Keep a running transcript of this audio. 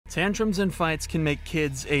Tantrums and fights can make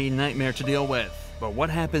kids a nightmare to deal with, but what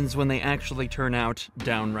happens when they actually turn out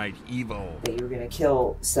downright evil? That you were gonna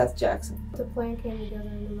kill Seth Jackson. The plan came together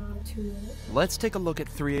in about 2 minutes. Let's take a look at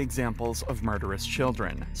 3 examples of murderous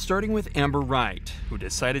children, starting with Amber Wright, who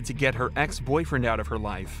decided to get her ex-boyfriend out of her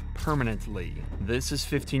life permanently. This is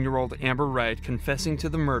 15-year-old Amber Wright confessing to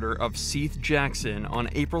the murder of Seth Jackson on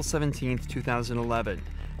April 17, 2011.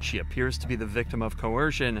 She appears to be the victim of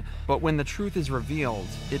coercion, but when the truth is revealed,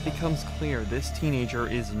 it becomes clear this teenager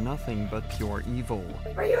is nothing but pure evil.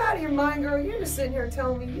 Are you out of your mind, girl? You're just sitting here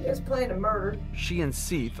telling me you just planned a murder. She and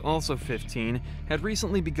Seth, also 15, had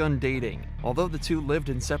recently begun dating. Although the two lived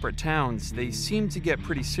in separate towns, they seemed to get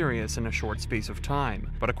pretty serious in a short space of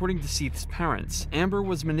time. But according to Seth's parents, Amber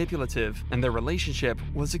was manipulative and their relationship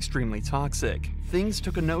was extremely toxic. Things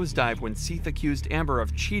took a nosedive when Seth accused Amber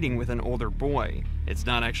of cheating with an older boy. It's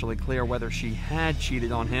not actually clear whether she had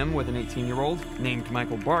cheated on him with an 18-year-old named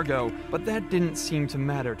Michael Bargo, but that didn't seem to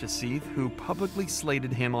matter to Seth, who publicly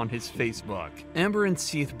slated him on his Facebook. Amber and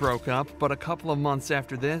Seth broke up, but a couple of months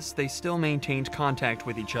after this, they still maintained contact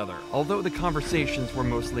with each other, although the conversations were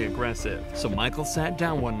mostly aggressive. So Michael sat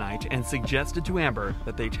down one night and suggested to Amber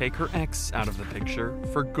that they take her ex out of the picture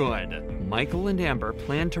for good. Michael and Amber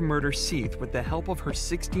planned to murder Seth with the help of her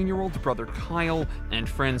 16-year-old brother Kyle and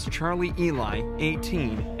friends Charlie Eli,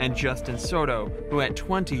 18, and Justin Soto, who at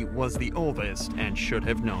 20 was the oldest and should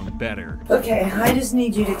have known better. Okay, I just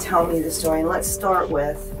need you to tell me the story, and let's start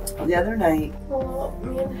with the other night. Well,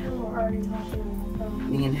 me and him were already talking.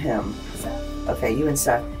 Me and him. Seth. Okay, you and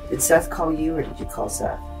Seth. Did Seth call you, or did you call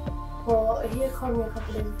Seth? Well, he had called me a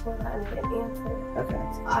couple days before that and I didn't answer. Okay.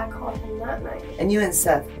 So I called him that night. And you and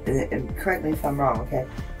Seth, and correct me if I'm wrong, okay?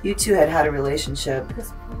 You two had a relationship.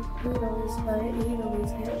 Because he'd always fight, he'd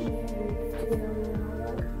always hit me and cheat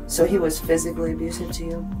on me. So he was physically abusive to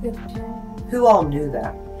you? Yeah. Who all knew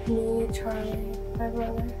that? Me, Charlie, my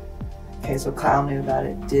brother. Okay, so Kyle knew about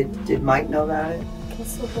it. Did Mike know about it?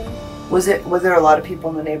 Possibly. Was there a lot of people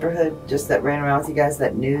in the neighborhood just that ran around with you guys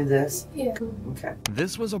that knew this? Yeah. Okay.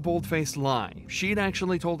 This was a bold-faced lie. She'd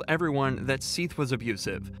actually told everyone that Seth was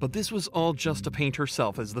abusive, but this was all just to paint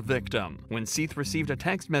herself as the victim. When Seth received a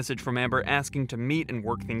text message from Amber asking to meet and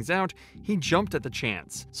work things out, he jumped at the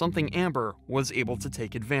chance, something Amber was able to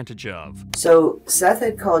take advantage of. So Seth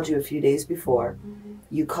had called you a few days before.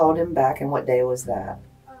 You called him back, and what day was that?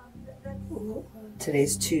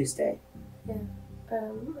 Today's Tuesday. Yeah.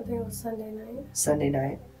 I think it was Sunday night. Sunday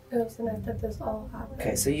night? It was the night that this all happened.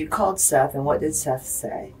 Okay, so you called Seth, and what did Seth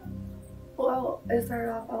say? Well, it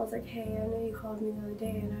started off, I was like, hey, I know you called me the other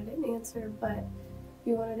day and I didn't answer, but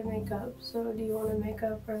you wanted to make up. So do you want to make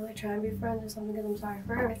up or like try and be friends or something because I'm sorry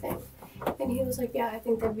for everything? And he was like, yeah, I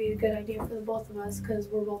think that'd be a good idea for the both of us because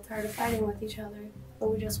we're both tired of fighting with each other. And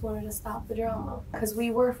we just wanted to stop the drama because we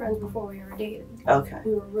were friends before we ever dated. Okay.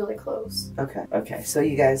 We were really close. Okay, so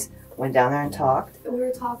you guys went down there and talked? We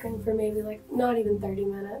were talking for maybe like not even 30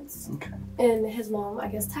 minutes. Okay. And his mom, I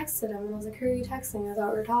guess, texted him. And I was like, who are you texting? I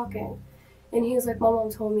thought we were talking. And he was like, my mom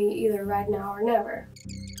told me either right now or never.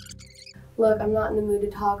 Look, I'm not in the mood to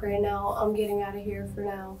talk right now. I'm getting out of here for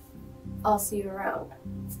now. I'll see you around.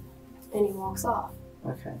 And he walks off.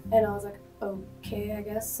 Okay. And I was like, okay, I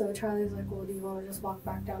guess. So Charlie was like, well, do you want to just walk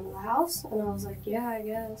back down to the house? And I was like, yeah, I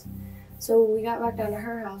guess. So we got back down to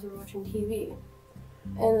her house. We were watching TV.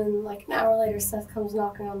 And then like an hour later, Seth comes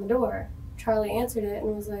knocking on the door. Charlie answered it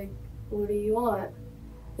and was like, what do you want?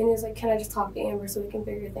 And he was like, can I just talk to Amber so we can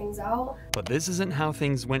figure things out? But this isn't how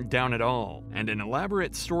things went down at all, and an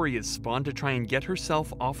elaborate story is spun to try and get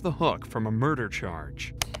herself off the hook from a murder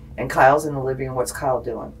charge. And Kyle's in the living room. What's Kyle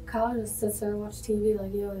doing? Kyle just sits there and watches TV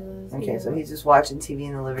like he always does. Okay, so he's just watching TV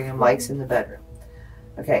in the living room. Mike's in the bedroom.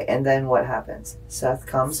 Okay, and then what happens? Seth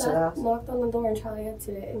comes to the house? Seth knocked on the door and Charlie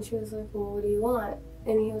answered it. And she was like, well, what do you want?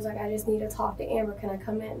 And he was like, I just need to talk to Amber. Can I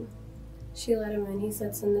come in? She let him in. He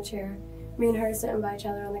sits in the chair. Me and her sitting by each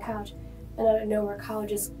other on the couch. And out of nowhere, Kyle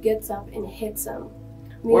just gets up and hits him.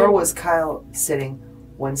 Where was Kyle sitting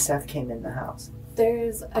when Seth came in the house?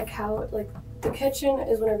 There's a couch, like the kitchen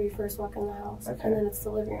is whenever you first walk in the house. Okay. And then it's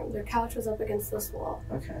the living room. Their couch was up against this wall.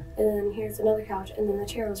 Okay. And then here's another couch. And then the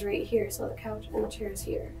chair was right here. So the couch and the chair is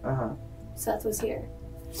here. Uh-huh. Seth was here.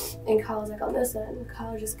 And Kyle was like on this end.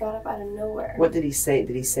 Kyle just got up out of nowhere. What did he say?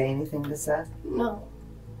 Did he say anything to Seth? No.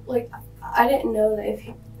 Like, I didn't know that if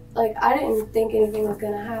he, like, I didn't think anything was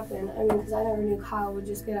going to happen. I mean, because I never knew Kyle would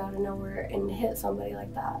just get out of nowhere and hit somebody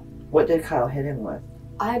like that. What did Kyle hit him with?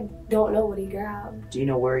 I don't know what he grabbed. Do you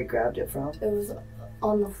know where he grabbed it from? It was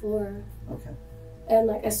on the floor. Okay. And,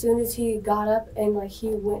 like, as soon as he got up and, like, he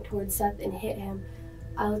went towards Seth and hit him,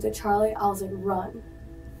 I looked at Charlie. I was like, run.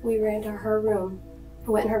 We ran to her room.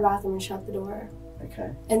 went in her bathroom and shut the door.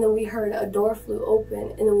 Okay. And then we heard a door flew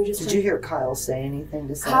open, and then we just Did heard you hear Kyle say anything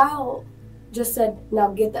to Seth? Kyle just said, "Now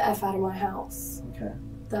get the F out of my house." Okay.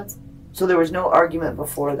 That's So there was no argument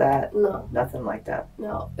before that? no, Nothing like that?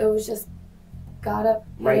 no. It was just got up.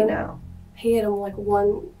 Right now? He hit him like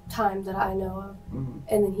one time that I know of, Mm-hmm.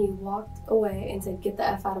 and then he walked away and said, "Get the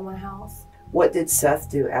F out of my house." What did Seth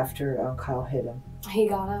do after Kyle hit him? He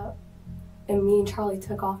got up, and me and Charlie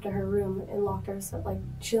took off to her room and locked her. Like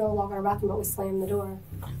she didn't lock our bathroom, but we slammed the door.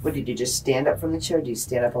 What, did you just stand up from the chair? Did you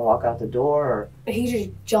stand up and walk out the door? Or? He just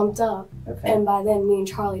jumped up, Okay. and by then me and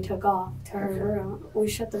Charlie took off to her Okay. room. We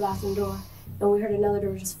shut the bathroom door, and we heard another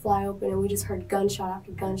door just fly open, and we just heard gunshot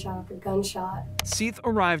after gunshot after gunshot. Seath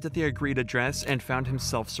arrived at the agreed address and found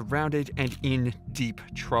himself surrounded and in deep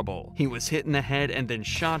trouble. He was hit in the head and then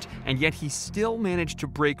shot, and yet he still managed to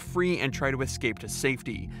break free and try to escape to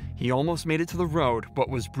safety. He almost made it to the road, but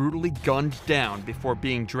was brutally gunned down before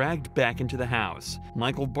being dragged back into the house.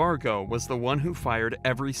 Michael Bargo was the one who fired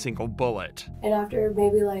every single bullet. And after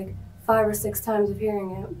maybe like 5 or 6 times of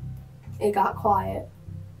hearing it, it got quiet.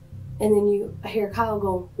 And then you hear Kyle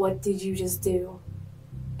go, "What did you just do?"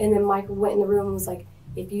 And then Mike went in the room and was like,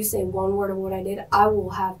 "If you say one word of what I did, I will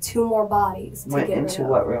have 2 more bodies to Went get into rid of."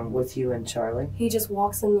 what room with you and Charlie? He just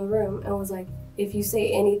walks in the room and was like, "If you say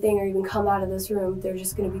anything or even come out of this room, there's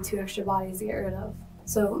just going to be 2 extra bodies to get rid of."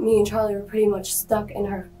 So me and Charlie were pretty much stuck in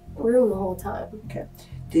her room the whole time. Okay.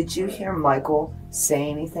 Did you hear Michael say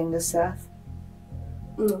anything to Seth?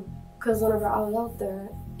 No, because whenever I was out there,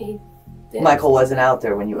 he didn't. Michael wasn't out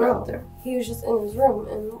there when you were No, out there. he was just in his room,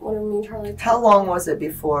 and whenever me and Charlie How long was it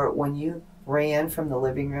before when you ran from the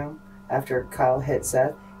living room after Kyle hit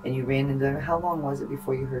Seth and you ran into them? How long was it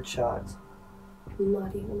before you heard shots?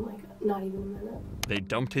 not even a minute. They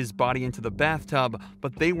dumped his body into the bathtub,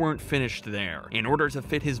 but they weren't finished there. In order to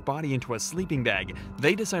fit his body into a sleeping bag,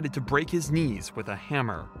 they decided to break his knees with a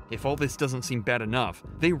hammer. If all this doesn't seem bad enough,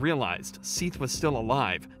 they realized Seath was still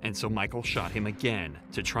alive, and so Michael shot him again.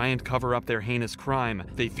 To try and cover up their heinous crime,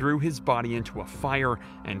 they threw his body into a fire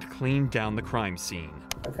and cleaned down the crime scene.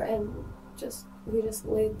 Okay. And we just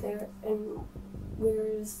laid there, and we were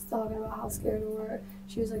just talking about how scared we were.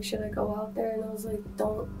 She was like, "Should I go out there?" And I was like,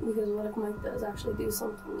 "Don't, because what if Mike does actually do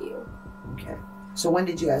something to you?" Okay. So when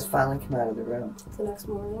did you guys finally come out of the room? The next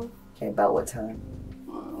morning, Okay, about what time?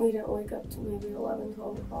 we didn't wake up till maybe 11,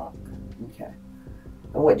 12 o'clock. Okay.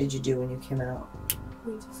 And what did you do when you came out?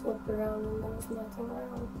 We just looked around, and there was nothing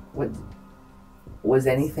around. What was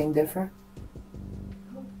anything different?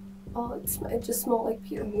 Oh, it just smelled like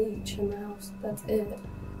pure bleach in the house. That's it.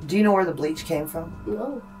 Do you know where the bleach came from?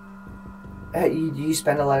 No. Do you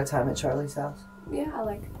spend a lot of time at Charlie's house? Yeah,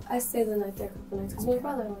 like, I stayed the night there a couple nights because my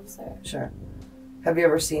brother lives there. Sure. Have you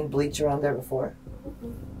ever seen bleach around there before?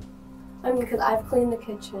 I mean, because I've cleaned the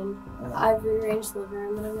kitchen, Uh, I've rearranged the living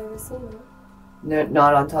room, and I've never seen it. No,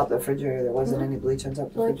 not on top of the refrigerator. There wasn't any bleach on top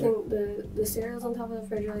of The the only refrigerator. thing, the cereal's on top of the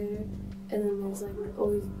refrigerator, and then there's like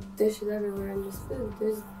always dishes everywhere and just food.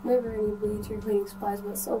 There's never any bleach or cleaning supplies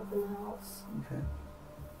but soap in the house. Okay.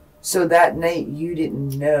 So that night you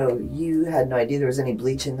didn't know, you had no idea there was any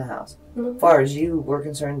bleach in the house. Mhm. As far as you were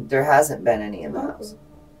concerned, there hasn't been any in the house.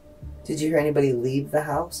 Did you hear anybody leave the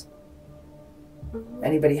house? Mhm.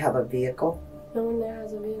 Anybody have a vehicle? No one there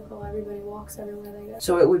has a vehicle. Everybody walks everywhere they go.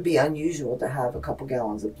 So it would be unusual to have a couple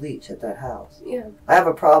gallons of bleach at that house. Yeah. I have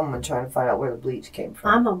a problem in trying to find out where the bleach came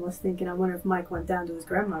from. I'm almost thinking, I wonder if Mike went down to his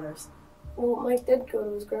grandmother's. Well, Mike did go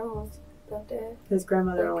to his grandma's that day. His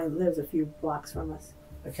grandmother only lives a few blocks from us.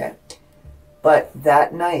 Okay. But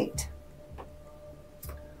that night,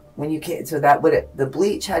 when you came, so that would, the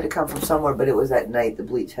bleach had to come from somewhere, but it was at night the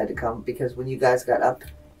bleach had to come because when you guys got up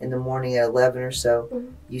in the morning at 11 or so,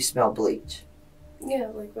 Mhm. you smelled bleach. Yeah,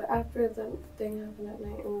 like, but after the thing happened at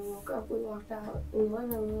night and we woke up, we walked out in the living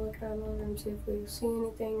room. We looked around the living room to see if we see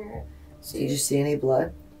anything or see. Did you see any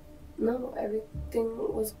blood? No, everything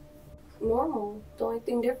was normal. The only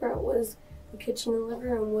thing different was the kitchen and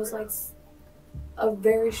living room was like a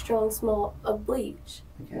very strong smell of bleach.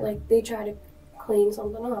 Okay. Like they tried to clean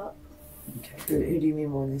something up. Okay. Who do you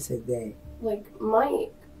mean when they say they? Like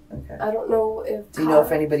Mike, Okay. I don't know if. Do you know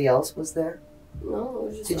if anybody else was there? No, it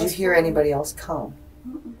was just. Did you us hear four. anybody else come?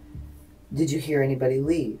 Mm-mm. Did you hear anybody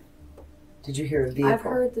leave? Did you hear a vehicle? I've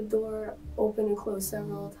heard the door open and close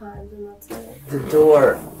several times, and that's it. The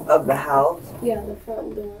door of the house? Yeah, the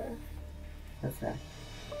front door. Okay.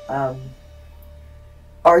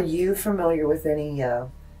 Are you familiar with any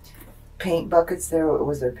paint buckets there?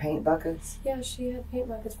 Was there paint buckets? Yeah, she had paint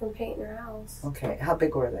buckets from painting her house. Okay. How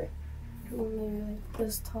big were they? Maybe like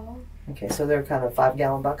this tall. Okay, so they're kind of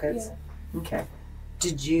 5-gallon buckets? Yeah. Okay.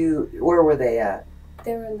 Where were they at?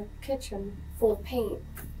 they were in the kitchen full of paint.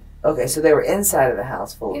 Okay, so they were inside of the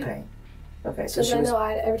house full of Yeah. paint. Okay, so Because she I was. know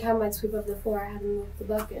every time I'd sweep up the floor, I had to move the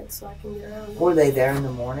bucket so I can get around. Were they there in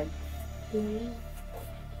the morning? Mm-hmm.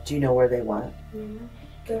 Do you know where they went? Mm-hmm.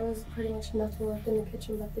 There was pretty much nothing left in the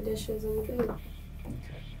kitchen but the dishes and the food.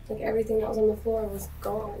 Like everything that was on the floor was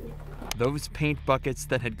gone. Those paint buckets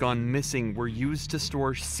that had gone missing were used to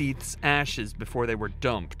store Seath's ashes before they were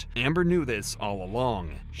dumped. Amber knew this all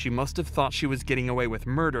along. She must have thought she was getting away with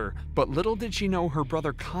murder, but little did she know her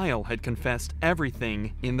brother Kyle had confessed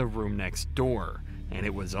everything in the room next door. And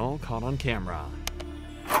it was all caught on camera.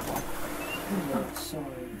 Sorry.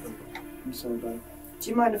 I'm sorry, buddy. Do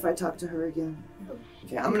you mind if I talk to her again?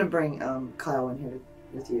 Okay, I'm gonna bring Kyle in here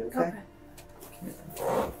with you, okay?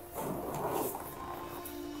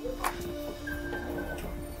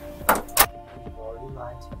 You've already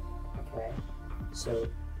lied to me, okay? So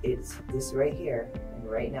it's this right here, and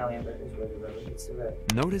right now, Amber, is where the rubber hits the road.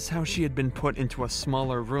 Notice how she had been put into a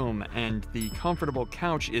smaller room and the comfortable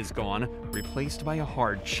couch is gone, replaced by a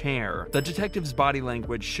hard chair. The detective's body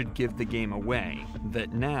language should give the game away,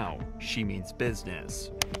 that now she means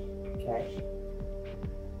business. Okay?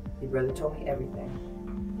 Your brother told me everything.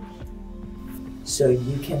 So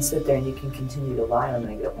you can sit there and you can continue to lie. I'm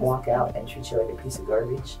gonna walk out and treat you like a piece of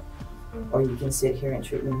garbage. Or you can sit here and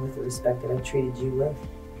treat me with the respect that I've treated you with.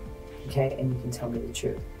 Okay? And you can tell me the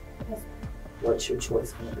truth. Yes. What's your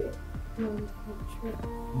choice gonna be? Sure.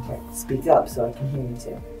 Okay, speak up so I can hear you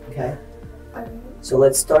too. Okay? I So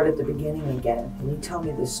let's start at the beginning again. And you tell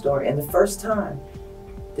me this story. And the first time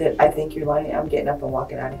that I think you're lying, I'm getting up and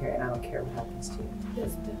walking out of here and I don't care what happens to you.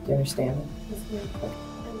 just Do you understand me? this way.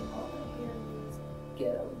 And all I hear was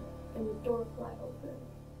get him and the door fly open.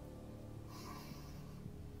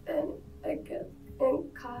 And I guess,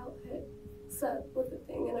 and Kyle had sat with the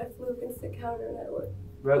thing and I flew against the counter and I looked.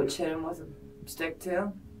 Roach hit him with a stick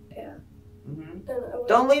too? Yeah. Mm-hmm. And I went,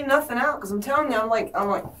 Don't leave nothing out, because I'm telling you, I'm like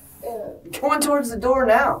and going towards the door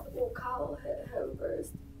now. well, Kyle hit him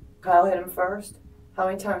first. Kyle hit him first? How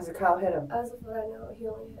many times did Kyle hit him? As of what I know, he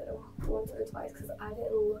only hit him once or twice because I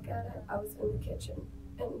didn't look at it. I was in the kitchen.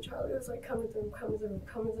 And Charlie was like, come into the room, come into the room,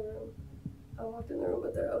 come into the room. I walked in the room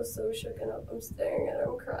with her. I was so shooken up. I'm staring at her.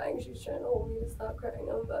 I'm crying. She's trying to hold me to stop crying.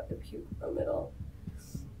 I'm about to puke from it all.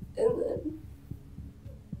 And then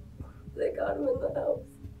they got him in the house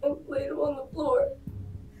and laid him on the floor.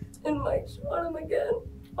 And Mike shot him again.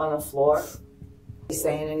 On the floor? Was he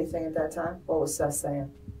saying anything at that time? What was Seth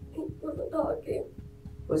saying? He wasn't talking.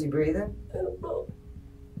 Was he breathing? I don't know.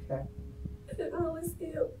 Okay. I didn't really see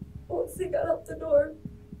him. Once he got out the door,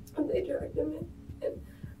 and they dragged him in. And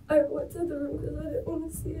I went to the room because I didn't want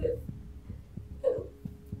to see it. And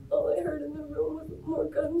all I heard in the room was more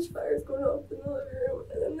gunfires going off in the living room.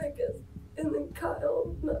 And then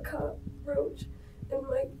Kyle, Roach, and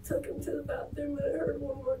Mike took him to the bathroom and I heard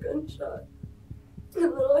one more gunshot. And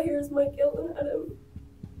then all I hear is Mike yelling at him.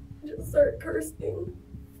 I just started cursing.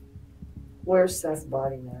 Where's Seth's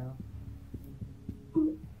body now?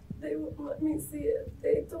 They wouldn't let me see it.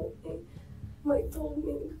 They told me, Mike told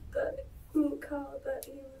me that, me and Kyle, that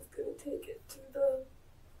he was going to take it to the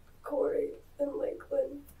quarry in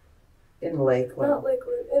Lakeland. In Lakeland. Not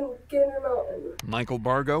Lakeland, in Gander Mountain. Michael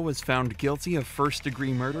Bargo was found guilty of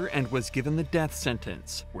first-degree murder and was given the death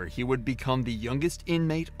sentence, where he would become the youngest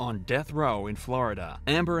inmate on death row in Florida.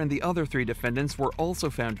 Amber and the other 3 defendants were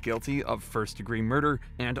also found guilty of first-degree murder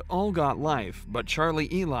and all got life, but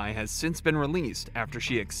Charlie Eli has since been released after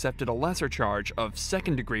she accepted a lesser charge of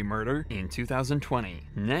second-degree murder in 2020.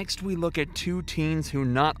 Next, we look at 2 teens who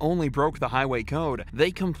not only broke the highway code,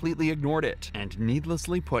 they completely ignored it and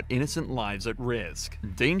needlessly put innocent lives at risk.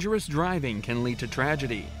 Dangerous driving can lead to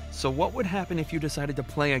tragedy. So what would happen if you decided to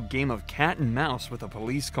play a game of cat and mouse with a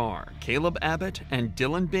police car? Caleb Abbott and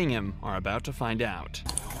Dylan Bingham are about to find out.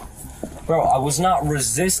 Bro, I was not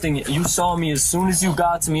resisting it. You saw me as soon as you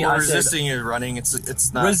got to me. Well, I resisting said, is running.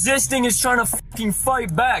 It's not. resisting is trying to fucking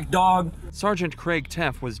fight back, dog. Sergeant Craig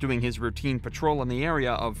Teff was doing his routine patrol in the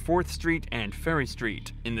area of 4th Street and Ferry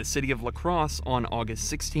Street in the city of La Crosse on August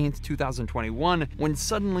 16, 2021, when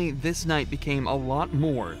suddenly this night became a lot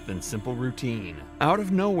more than simple routine. Out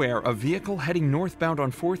of nowhere, a vehicle heading northbound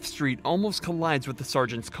on 4th Street almost collides with the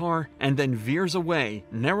sergeant's car and then veers away,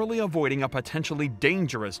 narrowly avoiding a potentially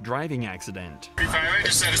dangerous driving accident. I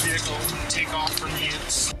just had a vehicle take off from me.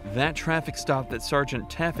 That traffic stop that Sergeant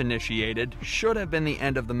Teff initiated should have been the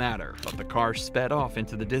end of the matter, but the car sped off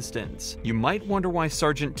into the distance. You might wonder why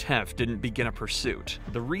Sergeant Teff didn't begin a pursuit.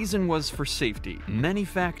 The reason was for safety. Many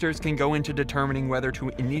factors can go into determining whether to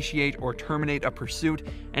initiate or terminate a pursuit,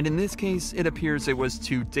 and in this case, it appears it was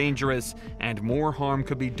too dangerous, and more harm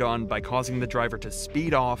could be done by causing the driver to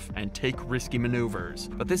speed off and take risky maneuvers.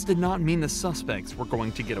 But this did not mean the suspects were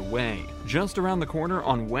going to get away. Just around the corner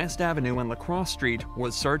on West Avenue and Lacrosse Street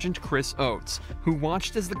was Sergeant Chris Oates, who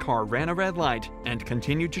watched as the car ran a red light and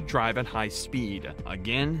continued to drive at high speed.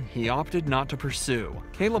 Again, he opted not to pursue.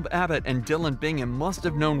 Caleb Abbott and Dylan Bingham must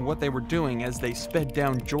have known what they were doing as they sped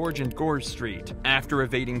down George and Gore Street, after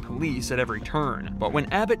evading police at every turn. But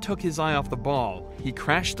when Abbott took his eye off the ball, he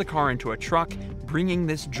crashed the car into a truck, bringing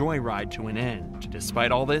this joyride to an end.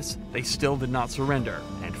 Despite all this, they still did not surrender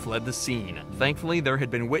and fled the scene. Thankfully, there had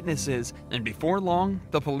been witnesses, and before long,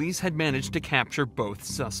 the police had managed to capture both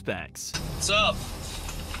suspects. What's up?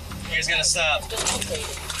 You guys gotta stop.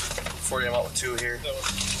 40, I'm out with 2 here.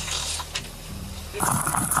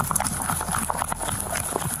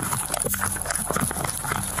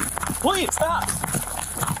 Please, stop!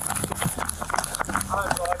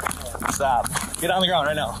 Stop. Get on the ground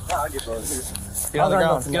right now. Get on the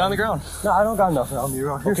ground. Get on the ground. No, I don't got nothing on me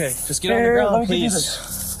wrong. Okay, just get on the ground, please.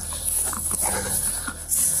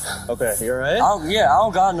 Okay, you alright? Yeah, I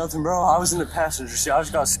don't got nothing, bro. I was in the passenger seat. I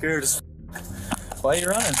just got scared as Why are you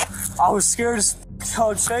running? I was scared as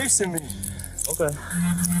y'all chasing me. Okay.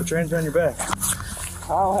 Put your hands around your back. I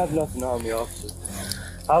don't have nothing on me, officer.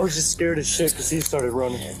 I was just scared as shit because he started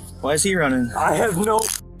running. Why is he running? I have no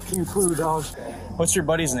f***ing clue, dog. What's your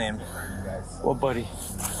buddy's name? What buddy?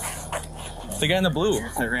 The guy in the blue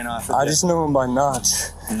that ran off. I just know him by Notch.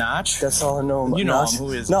 Notch? That's all I know him by. You know Notch. him,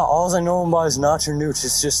 who is No, all I know him by is Notch or Nooch.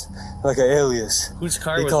 It's just like an alias. Whose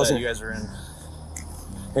car He was calls that him- you guys were in?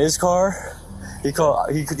 His car, he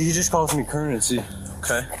just calls me Currency.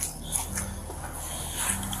 Okay.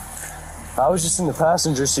 I was just in the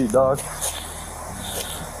passenger seat, dog.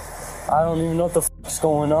 I don't even know what the f***'s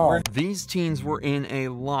going on. These teens were in a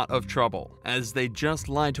lot of trouble, as they just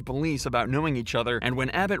lied to police about knowing each other, and when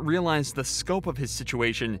Abbott realized the scope of his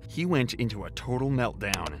situation, he went into a total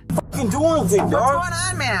meltdown. Fucking do anything, dog. What's going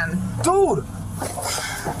on, man? Dude!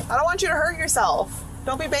 I don't want you to hurt yourself.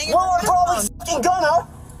 Don't be banging. Well, I'm your probably phone. fucking gonna.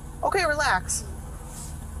 Okay, relax.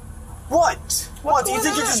 What? What? Do you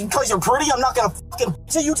think going just on? because you're pretty, I'm not gonna fucking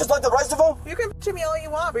say you just like the rest of them? You can bitch at me all you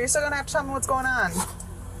want, but you're still gonna have to tell me what's going on.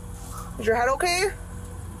 Is your head okay?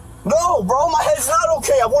 No, bro, my head's not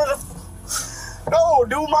okay. I wanted to. No,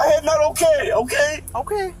 dude, my head not okay. Okay.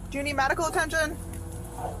 Okay. Do you need medical attention?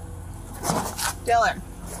 Dylan,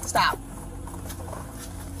 stop.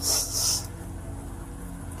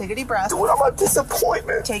 Take a deep breath. Dude, I'm a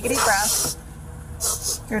disappointment. Take a deep breath.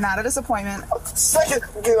 You're not a disappointment. Second,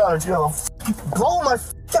 get out of jail. Blow my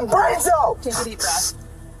fucking brains out. Take a deep breath.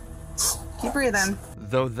 Keep breathing.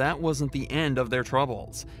 Though that wasn't the end of their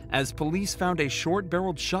troubles, as police found a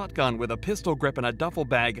short-barreled shotgun with a pistol grip and a duffel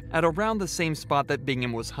bag at around the same spot that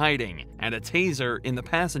Bingham was hiding, and a taser in the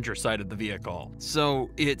passenger side of the vehicle. So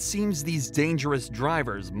it seems these dangerous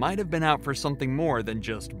drivers might have been out for something more than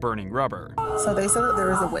just burning rubber. So they said that there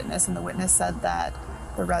was a witness, and the witness said that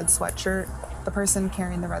the red sweatshirt, the person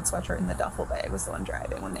carrying the red sweatshirt in the duffel bag was the one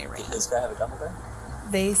driving when they ran. Does this guy have a duffel bag?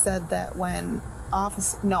 They said that when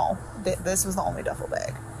this was the only duffel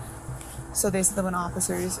bag. So they said that when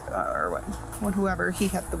officers, when whoever, he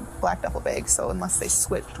had the black duffel bag, so unless they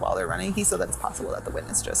switched while they're running, he said that it's possible that the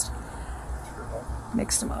witness just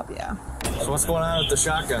mixed them up, yeah. So what's going on with the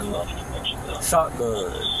shotgun, though?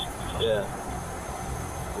 Shotgun. Yeah.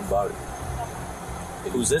 What about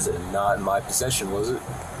it? Whose is it? Not in my possession, was it?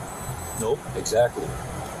 Nope. Exactly.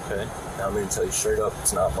 Okay. Now I'm going to tell you straight up,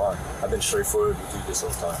 it's not mine. I've been straightforward with you this whole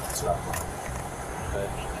time. It's not mine. Okay.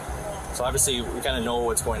 So obviously we kind of know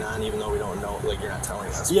what's going on, even though we don't know, like, you're not telling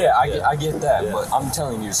us. Yeah, I get that, Yeah. but I'm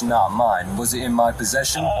telling you, it's not mine. Was it in my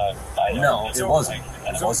possession? I know. No, it wasn't.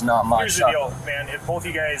 It was not my Here's shotgun. the deal, man. If both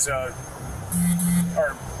you guys are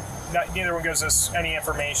neither one gives us any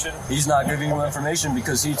information. He's not giving you information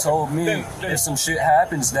because he told me Then- if some shit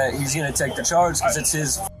happens that he's gonna take the charge because it's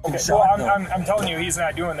his Okay, fucking well, shotgun. I'm telling you, he's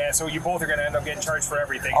not doing that. So you both are going to end up getting charged for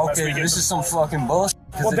everything. unless we Okay, get this is some fucking bullshit.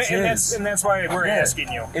 'Cause Well, it's his. and that's why we're Yeah.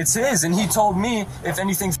 asking you. It's his, and he told me if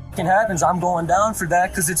anything fucking happens, I'm going down for that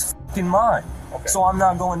because it's fucking mine. Okay. So I'm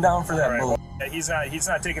not going down for that All right, bull. well, he's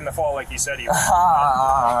not taking the fall like he said he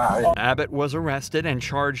was. Abbott was arrested and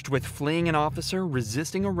charged with fleeing an officer,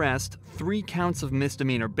 resisting arrest, 3 counts of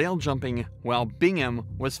misdemeanor bail jumping, while Bingham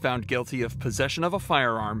was found guilty of possession of a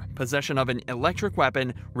firearm, possession of an electric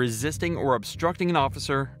weapon, resisting or obstructing an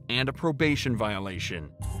officer, and a probation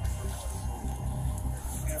violation.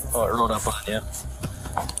 Oh, it rolled up on you.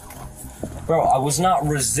 Bro, I was not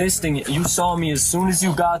resisting it. You saw me as soon as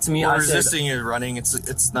you got to me. Well, I resisting said, is running.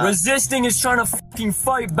 It's not. Resisting is trying to fucking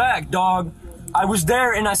fight back, dog. I was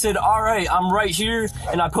there and I said, all right, I'm right here,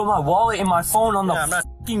 and I put my wallet and my phone on the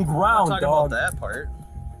fucking ground, I'm not talking dog. about that part.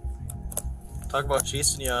 Talk about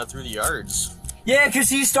chasing you through the yards. Yeah, because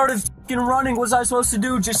he started fucking running. What was I supposed to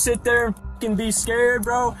do? Just sit there and fucking be scared,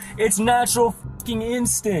 bro? It's natural fucking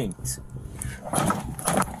instinct.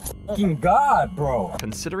 Fucking God, bro.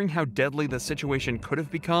 Considering how deadly the situation could have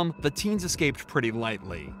become, the teens escaped pretty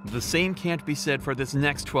lightly. The same can't be said for this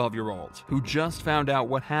next 12-year-old, who just found out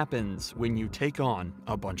what happens when you take on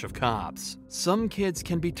a bunch of cops. Some kids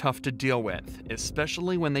can be tough to deal with,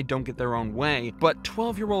 especially when they don't get their own way, but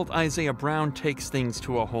 12-year-old Isaiah Brown takes things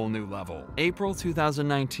to a whole new level. April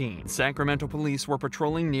 2019, Sacramento police were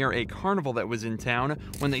patrolling near a carnival that was in town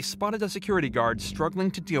when they spotted a security guard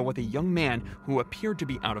struggling to deal with a young man who appeared to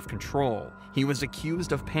be out of control. He was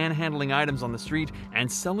accused of panhandling items on the street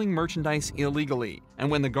and selling merchandise illegally,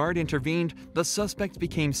 and when the guard intervened, the suspect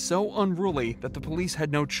became so unruly that the police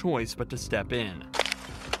had no choice but to step in.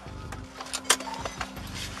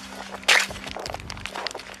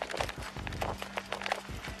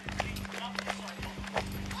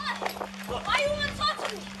 Why you want to talk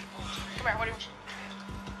to me? Come here, what do you...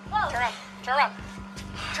 Whoa. Turn around, turn around.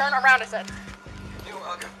 Turn around, I said. You're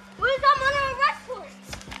welcome. What is I'm under arrest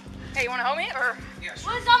for? Hey, you want to help me, or? Yes.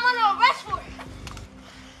 What is I'm under arrest for?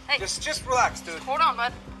 Hey. Just relax, dude. Hold on,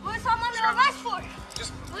 bud. What is I'm under arrest for?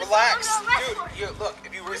 Just What is relax, I'm under arrest dude. for? Look,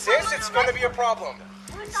 if you resist, it's going to be a problem.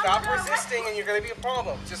 What is Stop I'm under arrest resisting for? and you're going to be a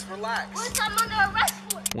problem. Just relax. What is I'm under arrest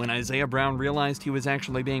for? When Isaiah Brown realized he was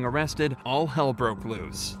actually being arrested, all hell broke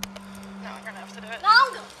loose. No, you're gonna have to do it. No,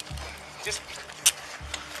 I'm gonna. Just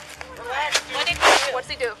relax, dude. What's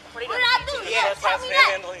he do? What did I do? Yeah, tell me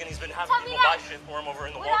that. Handling, and he's been having Tell me people buy that. shit for him over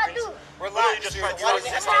in the What did I do? relax, dude. Why does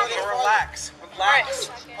it have to be relax? Relax.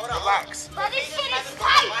 Hold on. Relax. But this shit is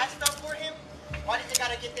tight. Buy stuff for him? Why did you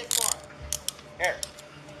gotta get this far? Here.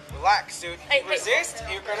 Relax, dude. Hey, resist,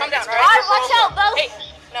 you're gonna... Calm down. it's All gonna right, be a watch out, problem. bro. Hey,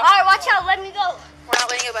 no. All right, watch out. Let me go. We're not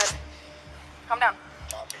letting you, bud. Calm down.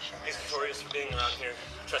 He's notorious for being around here,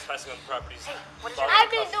 trespassing on the properties. What is your I've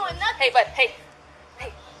been doing nothing. Hey, bud. Hey.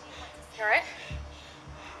 Hey. You alright?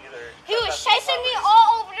 He was chasing me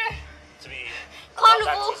all over there. To be Carnival.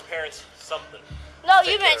 back to his parents, something. No,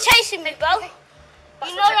 you been chasing me, bro.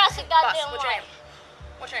 You know that's a goddamn What's your lie. name?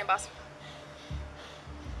 What's your name, boss?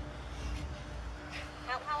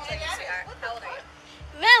 How old are you, sweetheart? How old are you?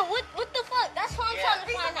 Man, what the fuck? That's what I'm trying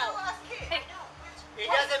to find out. Hey. He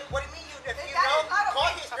doesn't... What do you mean? If you know,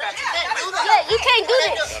 call his parents. You can't do that. Yeah, you can't do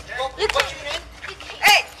this. You What's can't. your name?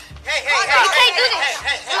 Hey! Hey! You can't do this.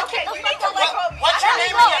 Hey! You can't. What's your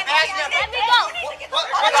name and your badge number? Let me go.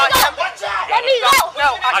 What's that? Let me go. No,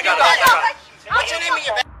 I got it. What's your name and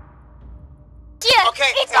your badge? Yeah.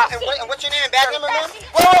 Okay, it's and what's your name and badge number, man?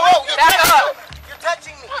 Whoa! You're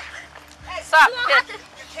touching me. Stop.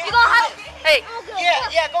 You gonna have to. Hey.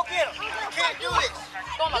 Yeah, go get him. You can't do this.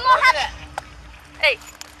 Go on, You gonna have to. Hey.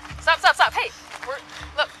 Stop. Hey.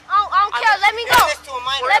 Look. I don't care. Let me go. This to a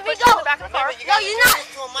minor. Let me go. Back in the car. No, you're not.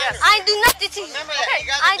 To a minor. I ain't do nothing to you. Remember that. You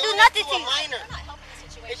guys I are ain't do doing nothing this to to a you. minor.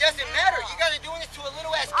 It doesn't matter. You guys are doing this to a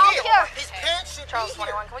little ass I don't kid. care. His parents should Charles, be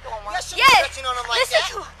here. 21. Can we go on one? You shouldn't be Yeah. touching on him like Listen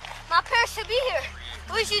that. to my parents should be here.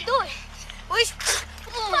 What is you doing? What the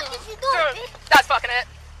fuck is you doing, bitch? That's fucking it.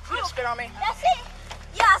 You just spit on me. That's it?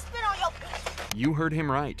 Yeah, I spit on your bitch. You heard him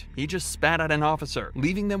right. He just spat at an officer,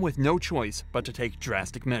 leaving them with no choice but to take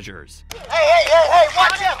drastic measures. Hey,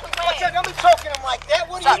 watch him. Don't be choking him like that.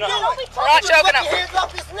 What are you doing? We're not choking him. Put your hands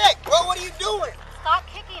off his neck, bro. What are you doing? Stop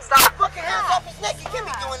kicking. Stop. Put your hands off his neck. You can't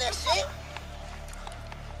be doing that shit.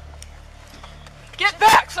 Get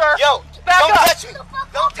back, sir. Yo, Back don't up. touch me.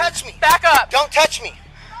 Don't touch me. Back up. Don't touch me.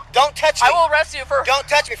 Don't touch me. I will arrest you for Don't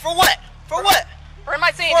touch me. For what? For what? in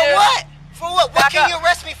my scene, For dude. what? For what? What Back can up. you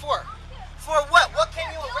arrest me for? For what? What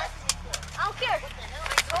can you arrest me for? I don't care.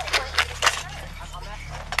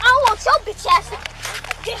 I don't want your bitch ass to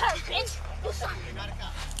get her, bitch. Do something.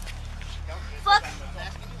 Fuck.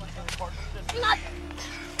 You're not.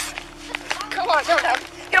 Come on, throw him down.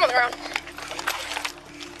 Get him on the ground.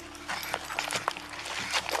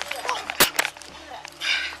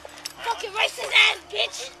 Fucking racist ass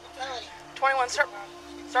bitch. 21, sir.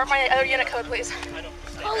 Start my other unit code, please.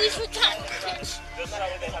 Police brutality, bitch.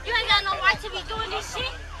 You ain't got no right to be doing this shit.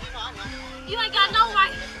 You ain't got no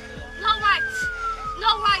right. No rights.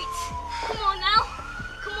 No rights. Come on now.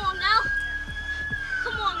 Come on now.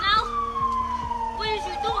 Come on now. What is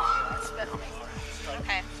you doing? Spit on me.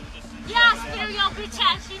 Okay. Yeah, I spit on your bitch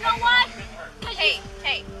ass. You know why?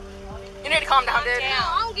 Hey. You need to calm down, dude. No,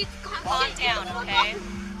 I don't get to calm down, okay?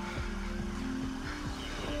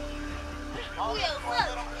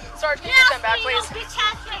 Sarge, can you get them back, please? Bitch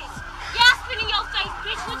ass face. Yeah, spit in your face,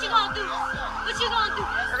 bitch. What you gonna do? What you gonna do?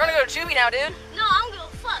 We're gonna go to juvie now, dude. No, I don't give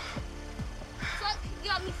a fuck. Fuck, you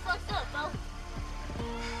got me fucked up, bro.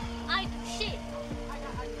 I ain't do shit.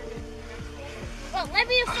 Bro, let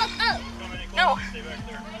me the fuck up. No.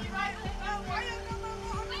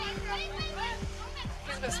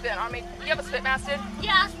 He's been spitting on me. You have a spit mask, dude?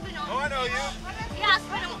 Yeah, I spit on you. Oh, I know you. Yeah, I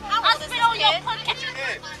spit on you. I spit on your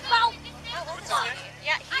pussy. Bro.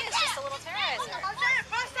 Yeah, he is just a little terrorizer. Look at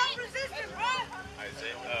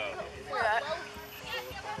that.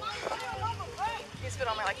 He spit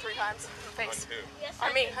on me like 3 times in the face.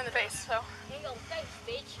 On me, in the face, so. In your face,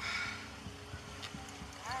 bitch.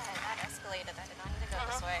 God, that escalated. That did not need to go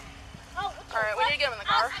this way. Alright, we need to get him in the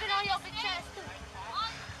car. I'll spit on your bitch ass too.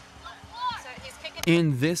 So he's kicking.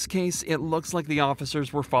 In this case, it looks like the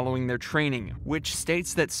officers were following their training, which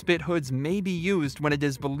states that spit hoods may be used when it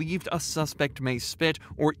is believed a suspect may spit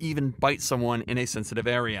or even bite someone in a sensitive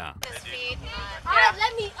area. Alright,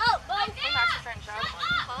 let me up, bro. Bring back some friend, child.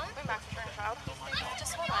 Bring back some friend, child.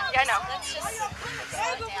 Just hold on. Yeah, I know. Let's just slow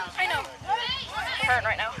it down. I know. I'm hurting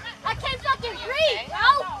right now. I can't fucking breathe,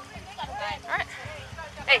 bro. Alright.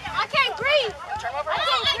 Hey. I can't breathe. Turn over. I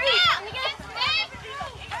can't breathe.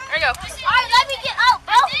 There you go. Alright, let me get up,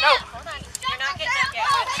 bro. No. Hold on. You're not getting up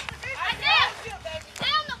yet.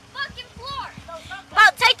 Stay on the fucking floor. Bro,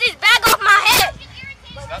 take this bag off my head.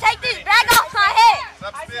 Take this bag off my head.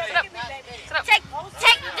 Sit up. Sit up. Take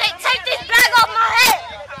this bag off my head.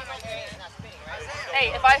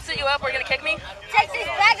 Hey, if I sit you up, we're gonna kick me? Take this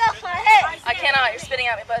bag off my head. I cannot. You're spitting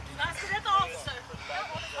at me, bud.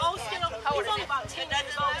 How old is he?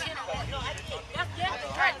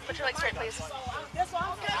 Alright, put your legs straight, please.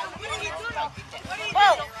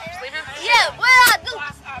 Whoa. Just leave him? Yeah, what I do?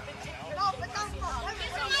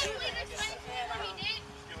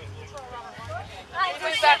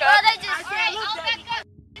 Please back up.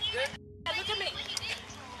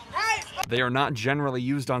 They are not generally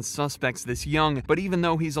used on suspects this young, but even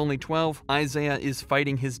though he's only 12, Isaiah is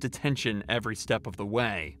fighting his detention every step of the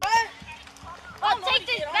way. Oh, take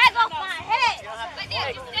this bag off my head.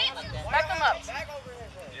 Back them up.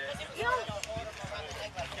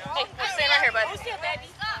 Hey, just stand right here, bud.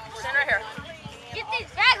 Stand right here. Get this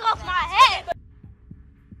bag off my head.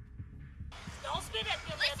 Don't spit at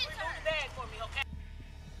them. Let's remove the bag for me, okay?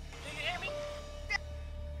 Do you hear me?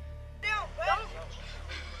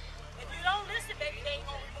 If you don't listen, baby, they ain't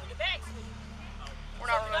gonna remove the bags for you. We're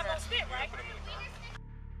not You're not removing gonna spit, right? I'm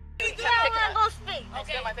not gonna spit.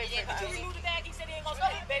 Okay. My face Did you remove the bag? He said he ain't gonna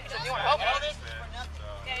spit. Baby, Do you want help?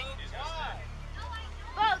 Okay.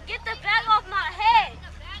 Bro, get the bag off my head.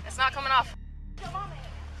 It's not coming off.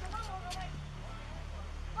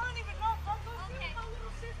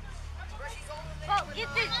 Bro, get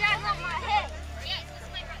this bag off my head.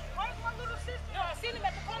 No, I seen him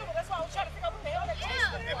at the carnival. That's why I was trying to figure out what the hell that was.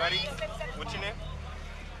 Hey, buddy, what's your name?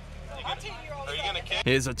 Are you gonna kick?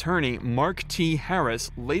 His attorney, Mark T. Harris,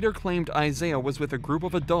 later claimed Isaiah was with a group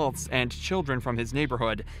of adults and children from his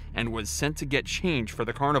neighborhood and was sent to get change for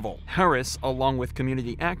the carnival. Harris, along with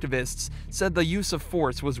community activists, said the use of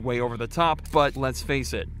force was way over the top, but let's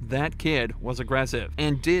face it, that kid was aggressive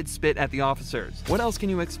and did spit at the officers. What else can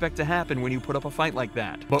you expect to happen when you put up a fight like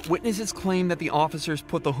that? But witnesses claim that the officers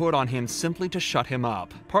put the hood on him simply to shut him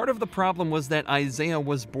up. Part of the problem was that Isaiah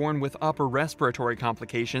was born with upper respiratory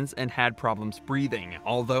complications and had problems breathing,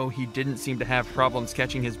 although he didn't seem to have problems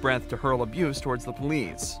catching his breath to hurl abuse towards the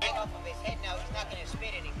police. I'm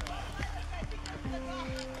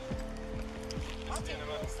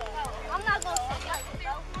not gonna fight,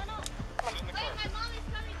 bro.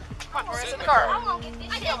 Come on, we're in the car. I'm gonna get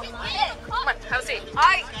this shit off my head. Come on, have a seat.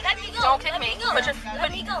 Alright, let me go. Don't kick Let me. go. Put your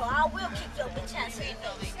Let me go. I will kick your bitch ass in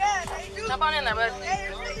your face. jump on in there, bud.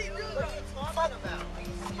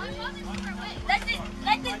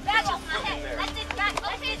 Let this bag off my head. Let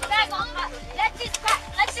this bag off my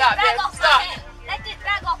Stop, dude. Stop. head. Let this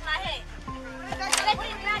bag off my head. Let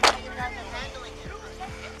this bag off my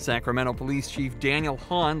head. Sacramento Police Chief Daniel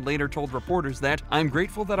Hahn later told reporters that, "I'm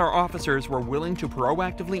grateful that our officers were willing to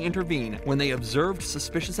proactively intervene when they observed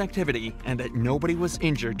suspicious activity and that nobody was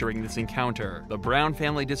injured during this encounter." The Brown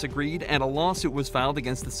family disagreed, and a lawsuit was filed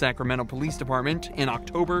against the Sacramento Police Department in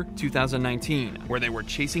October 2019, where they were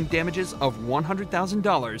chasing damages of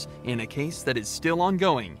 $100,000 in a case that is still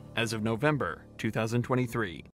ongoing as of November 2023.